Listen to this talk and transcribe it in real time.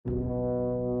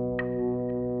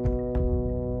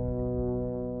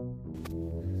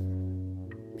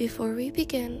Before we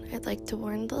begin, I'd like to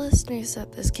warn the listeners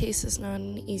that this case is not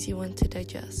an easy one to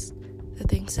digest. The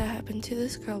things that happened to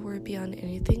this girl were beyond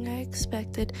anything I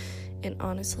expected and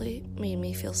honestly made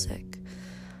me feel sick.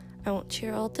 I won't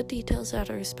share all the details out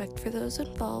of respect for those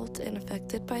involved and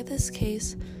affected by this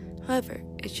case. However,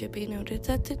 it should be noted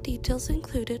that the details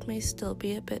included may still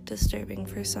be a bit disturbing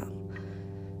for some.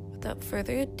 Without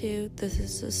further ado, this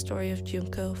is the story of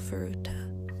Junko Furuta.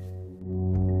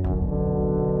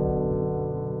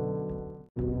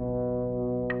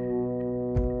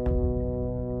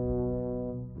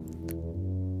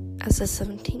 As a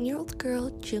 17-year-old girl,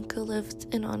 Junko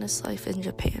lived an honest life in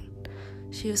Japan.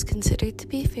 She was considered to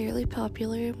be fairly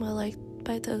popular and well-liked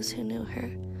by those who knew her.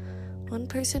 One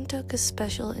person took a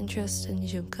special interest in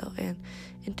Junko and,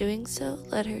 in doing so,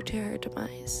 led her to her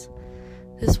demise.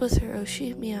 This was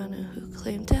Hiroshi Miyano, who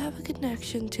claimed to have a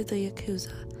connection to the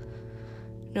Yakuza.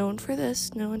 Known for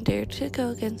this, no one dared to go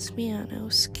against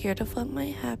Miyano, scared of what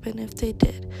might happen if they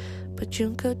did, but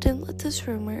Junko didn't let this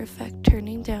rumor affect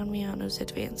turning down Miyano's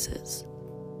advances.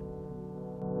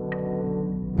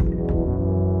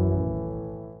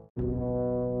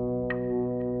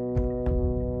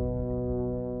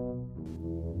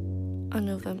 On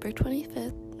November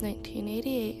 25th,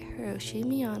 1988, Hiroshi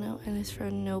Miyano and his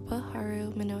friend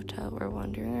Nobuharu Minota were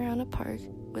wandering around a park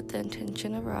with the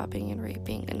intention of robbing and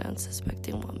raping an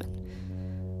unsuspecting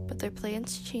woman. But their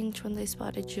plans changed when they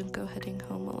spotted Junko heading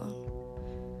home alone.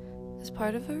 As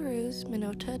part of a ruse,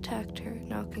 Minota attacked her,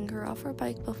 knocking her off her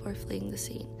bike before fleeing the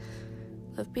scene.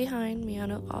 Left behind,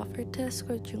 Miyano offered to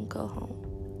escort Junko home.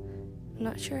 I'm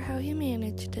not sure how he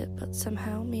managed it, but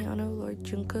somehow Miyano lured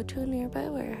Junko to a nearby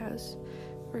warehouse,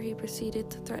 where he proceeded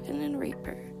to threaten and rape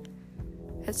her.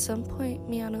 At some point,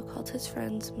 Miyano called his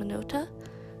friends Minota,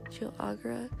 Joe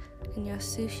Agura, and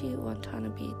Yasushi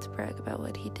Watanabe to brag about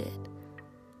what he did.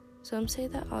 Some say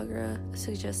that Agura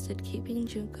suggested keeping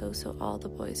Junko so all the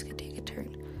boys could take a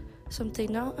turn,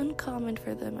 something not uncommon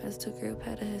for them as the group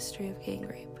had a history of gang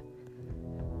rape.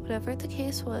 Whatever the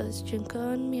case was,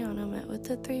 Junko and Miyano met with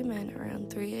the three men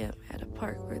around 3 a.m. at a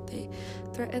park where they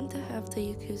threatened to have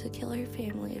the Yakuza kill her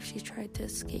family if she tried to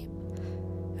escape.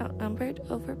 Outnumbered,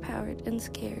 overpowered, and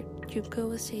scared, Junko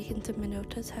was taken to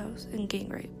Minota's house and gang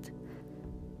raped.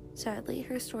 Sadly,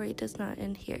 her story does not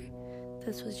end here.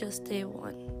 This was just day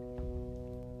one.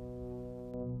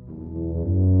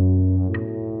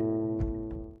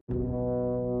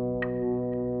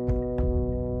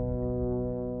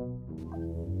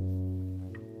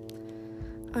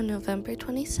 On November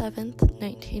 27,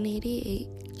 1988,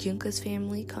 Junko's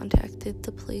family contacted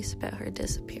the police about her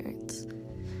disappearance.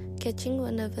 Catching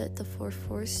wind of it, the four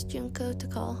forced Junko to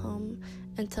call home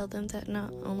and tell them that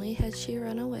not only had she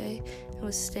run away and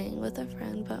was staying with a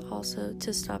friend, but also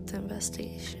to stop the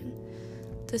investigation.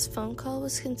 This phone call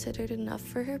was considered enough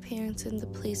for her parents and the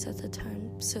police at the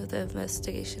time, so the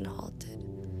investigation halted.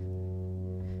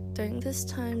 During this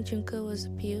time, Junko was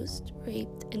abused,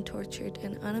 raped, and tortured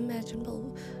in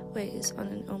unimaginable ways on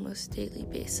an almost daily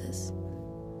basis.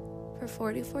 For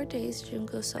 44 days,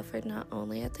 Junko suffered not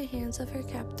only at the hands of her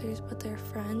captors, but their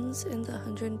friends and the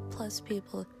 100+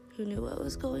 people who knew what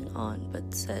was going on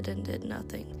but said and did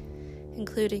nothing,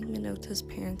 including Minota's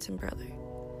parents and brother.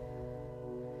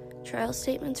 Trial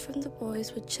statements from the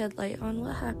boys would shed light on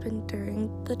what happened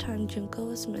during the time Junko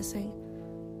was missing,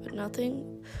 but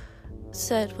nothing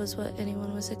said was what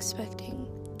anyone was expecting.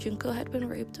 Junko had been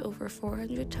raped over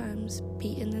 400 times,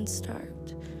 beaten and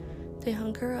starved. They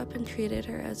hung her up and treated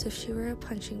her as if she were a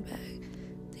punching bag.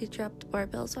 They dropped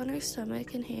barbells on her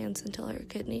stomach and hands until her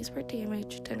kidneys were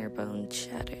damaged and her bones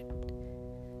shattered.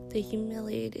 They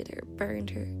humiliated her,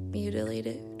 burned her,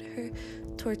 mutilated her,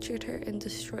 tortured her, and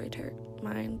destroyed her,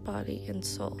 mind, body, and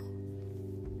soul.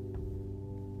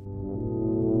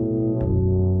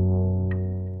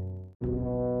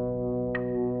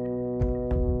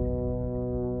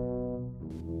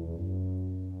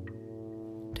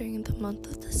 During the month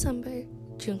of December,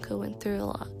 Junko went through a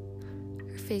lot.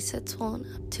 Her face had swollen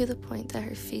up to the point that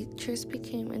her features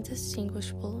became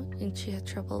indistinguishable and she had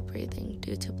trouble breathing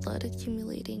due to blood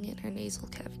accumulating in her nasal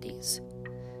cavities.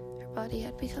 Her body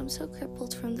had become so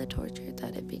crippled from the torture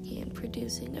that it began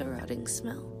producing a rotting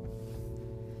smell.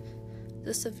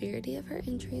 The severity of her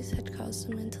injuries had caused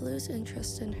the men to lose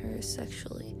interest in her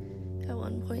sexually. At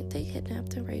one point, they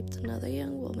kidnapped and raped another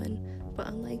young woman, but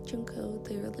unlike Junko,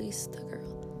 they released the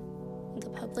girl. When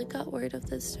the public got word of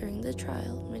this during the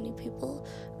trial, many people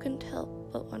couldn't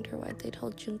help but wonder why they'd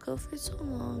held Junko for so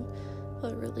long,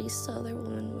 but released the other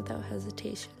woman without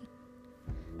hesitation.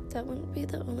 That wouldn't be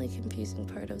the only confusing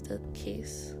part of the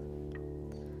case.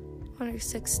 On her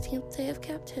 16th day of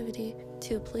captivity,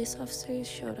 2 police officers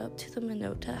showed up to the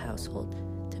Minota household,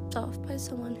 tipped off by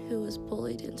someone who was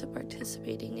bullied into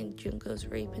participating in Junko's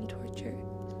rape and torture.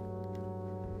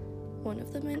 One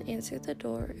of the men answered the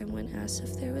door and when asked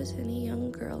if there was any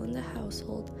young girl in the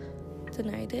household,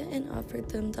 denied it and offered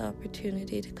them the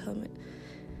opportunity to come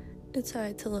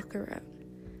inside to look around.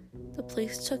 The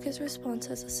police took his response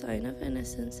as a sign of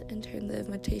innocence and turned the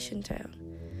invitation down.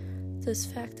 This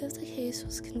fact of the case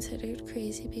was considered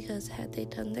crazy because had they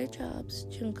done their jobs,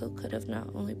 Junko could have not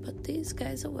only put these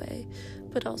guys away,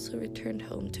 but also returned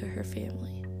home to her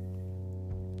family.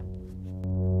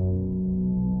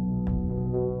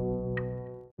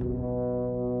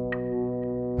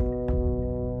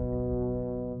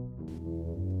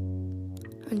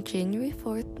 On January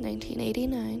 4th,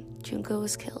 1989, Junko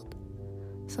was killed.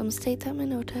 Some state that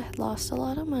Minota had lost a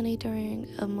lot of money during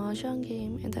a mahjong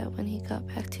game and that when he got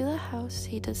back to the house,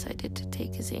 he decided to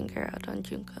take his anger out on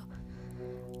Junko.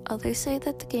 Others say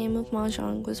that the game of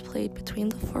mahjong was played between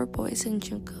the 4 boys and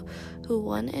Junko, who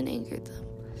won and angered them.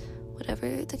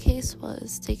 Whatever the case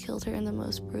was, they killed her in the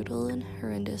most brutal and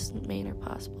horrendous manner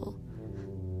possible.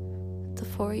 The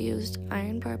 4 used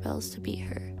iron barbells to beat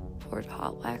her, poured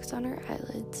hot wax on her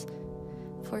eyelids,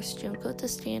 forced Junko to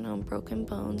stand on broken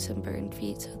bones and burned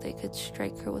feet so they could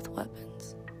strike her with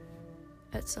weapons.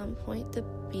 At some point, the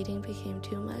beating became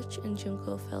too much and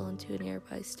Junko fell into a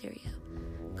nearby stereo,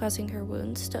 causing her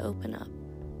wounds to open up.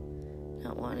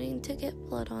 Not wanting to get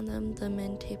blood on them, the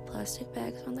men taped plastic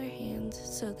bags on their hands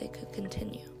so they could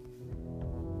continue.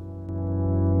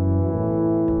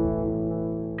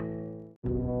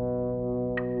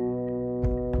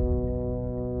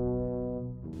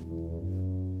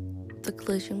 The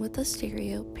collision with the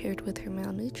stereo, paired with her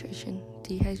malnutrition,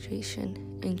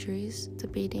 dehydration, injuries, the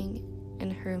beating,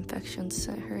 and her infections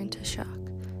sent her into shock.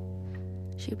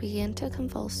 She began to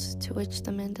convulse, to which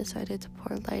the men decided to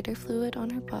pour lighter fluid on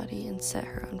her body and set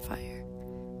her on fire.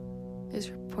 It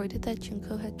was reported that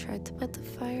Junko had tried to put the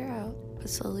fire out, but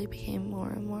slowly became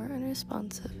more and more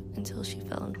unresponsive until she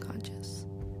fell unconscious.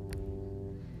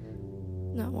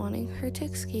 Not wanting her to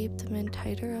escape, the men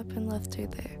tied her up and left her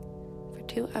there. For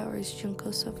 2 hours,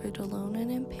 Junko suffered alone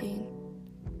and in pain.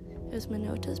 It was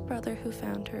Minota's brother who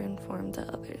found her and informed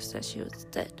the others that she was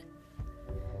dead.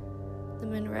 The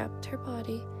men wrapped her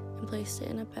body and placed it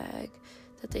in a bag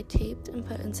that they taped and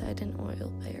put inside an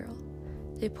oil barrel.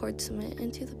 They poured cement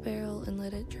into the barrel and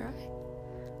let it dry.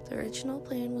 The original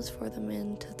plan was for the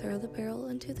men to throw the barrel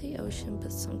into the ocean,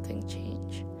 but something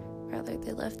changed. Rather,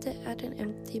 they left it at an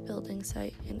empty building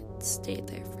site and it stayed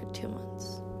there for 2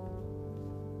 months.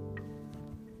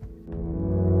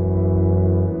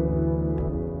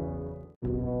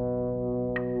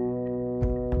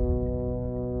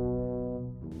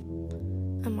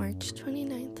 On March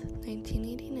 29,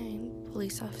 1989,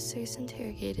 police officers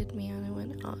interrogated Miyano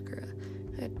and Agura,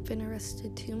 who had been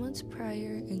arrested 2 months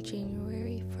prior in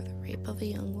January for the rape of a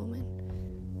young woman.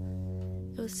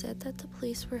 It was said that the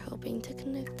police were hoping to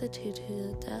connect the two to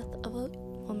the death of a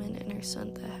woman and her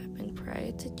son that happened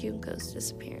prior to Junko's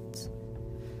disappearance.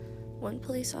 One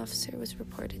police officer was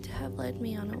reported to have led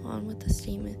Miyano on with the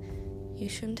statement, "You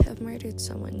shouldn't have murdered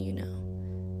someone you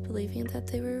know," believing that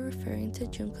they were referring to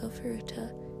Junko Furuta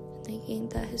and thinking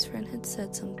that his friend had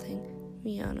said something.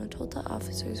 Miyano told the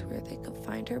officers where they could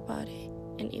find her body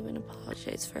and even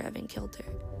apologized for having killed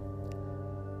her.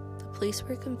 The police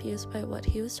were confused by what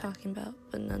he was talking about,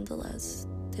 but nonetheless,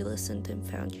 they listened and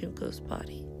found Junko's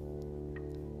body.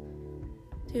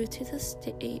 Due to the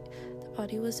state the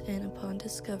body was in upon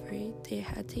discovery, they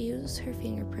had to use her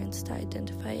fingerprints to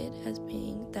identify it as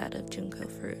being that of Junko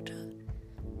Furuta.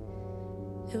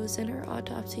 It was in her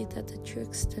autopsy that the true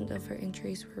extent of her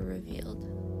injuries were revealed.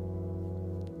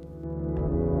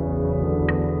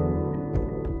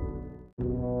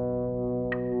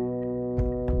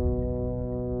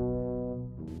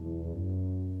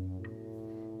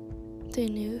 They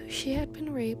knew she had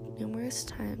been raped numerous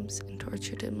times and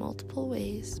tortured in multiple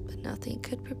ways, but nothing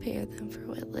could prepare them for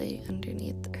what lay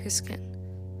underneath her skin.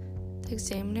 The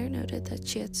examiner noted that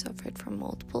she had suffered from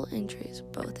multiple injuries,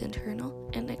 both internal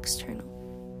and external.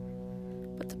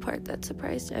 But the part that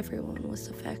surprised everyone was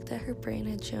the fact that her brain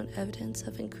had shown evidence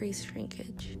of increased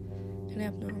shrinkage, an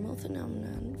abnormal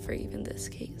phenomenon for even this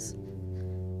case.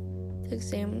 The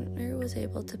examiner was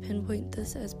able to pinpoint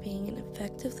this as being an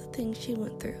effect of the things she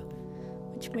went through,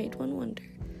 which made one wonder,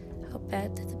 how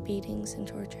bad did the beatings and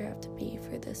torture have to be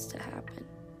for this to happen?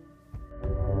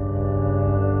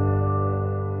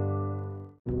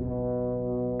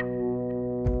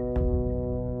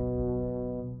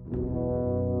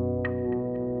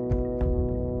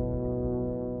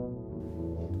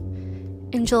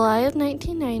 In July of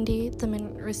 1990, the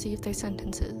men received their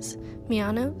sentences.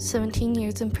 Miyano, 17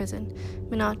 years in prison.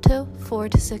 Minato, 4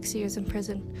 to 6 years in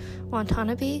prison.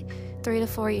 Watanabe, 3 to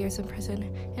 4 years in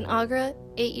prison. And Agra,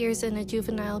 8 years in a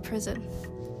juvenile prison.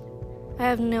 I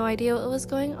have no idea what was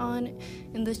going on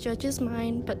in this judge's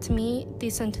mind, but to me,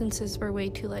 these sentences were way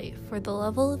too light for the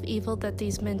level of evil that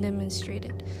these men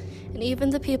demonstrated. And even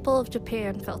the people of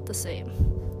Japan felt the same.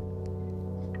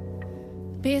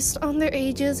 Based on their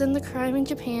ages and the crime in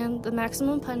Japan, the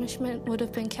maximum punishment would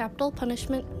have been capital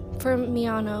punishment for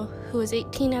Miyano, who was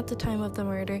 18 at the time of the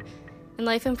murder, and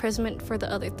life imprisonment for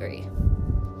the other 3.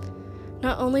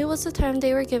 Not only was the time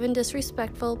they were given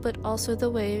disrespectful, but also the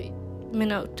way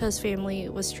Minato's family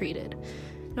was treated.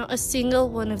 Not a single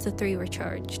one of the 3 were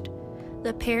charged.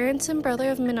 The parents and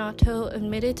brother of Minato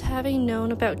admitted to having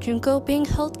known about Junko being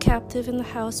held captive in the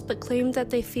house, but claimed that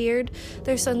they feared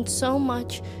their son so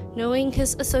much, knowing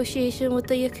his association with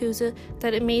the Yakuza,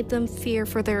 that it made them fear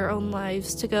for their own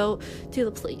lives to go to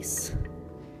the police.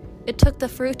 It took the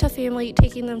Furuta family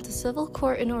taking them to civil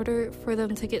court in order for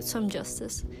them to get some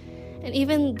justice. And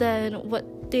even then,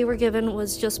 what they were given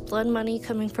was just blood money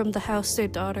coming from the house their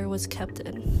daughter was kept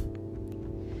in.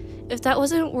 If that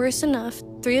wasn't worse enough,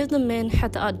 3 of the men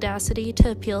had the audacity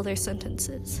to appeal their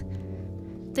sentences.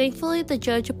 Thankfully, the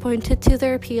judge appointed to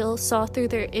their appeal saw through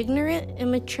their ignorant,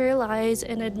 immature lies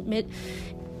and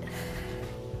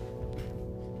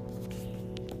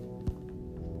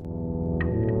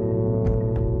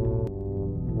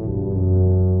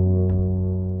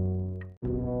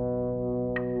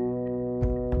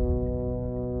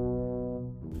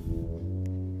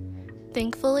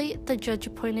Thankfully, the judge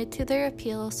appointed to their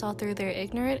appeal saw through their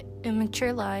ignorant,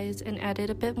 immature lies and added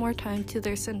a bit more time to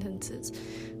their sentences,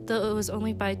 though it was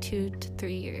only by 2 to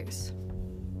 3 years.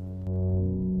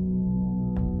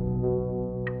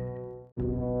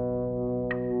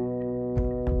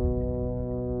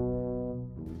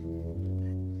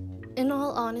 In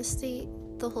all honesty,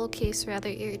 the whole case rather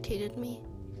irritated me.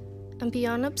 I'm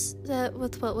beyond upset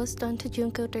with what was done to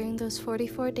Junko during those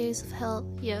 44 days of hell,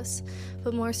 yes,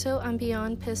 but more so I'm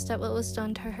beyond pissed at what was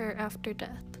done to her after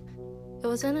death. It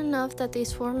wasn't enough that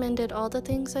these 4 men did all the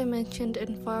things I mentioned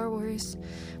and far worse,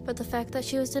 but the fact that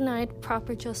she was denied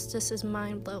proper justice is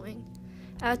mind-blowing.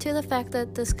 Add to the fact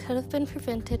that this could have been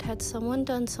prevented had someone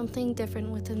done something different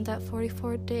within that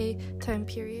 44-day time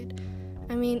period.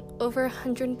 I mean, over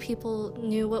 100 people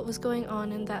knew what was going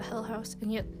on in that hell house,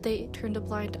 and yet they turned a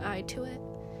blind eye to it.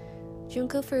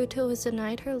 Junko Furuta was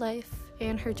denied her life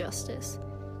and her justice.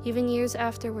 Even years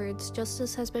afterwards,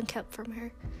 justice has been kept from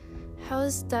her. How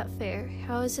is that fair?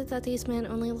 How is it that these men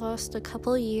only lost a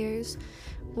couple years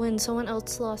when someone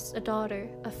else lost a daughter,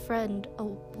 a friend, a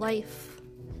life?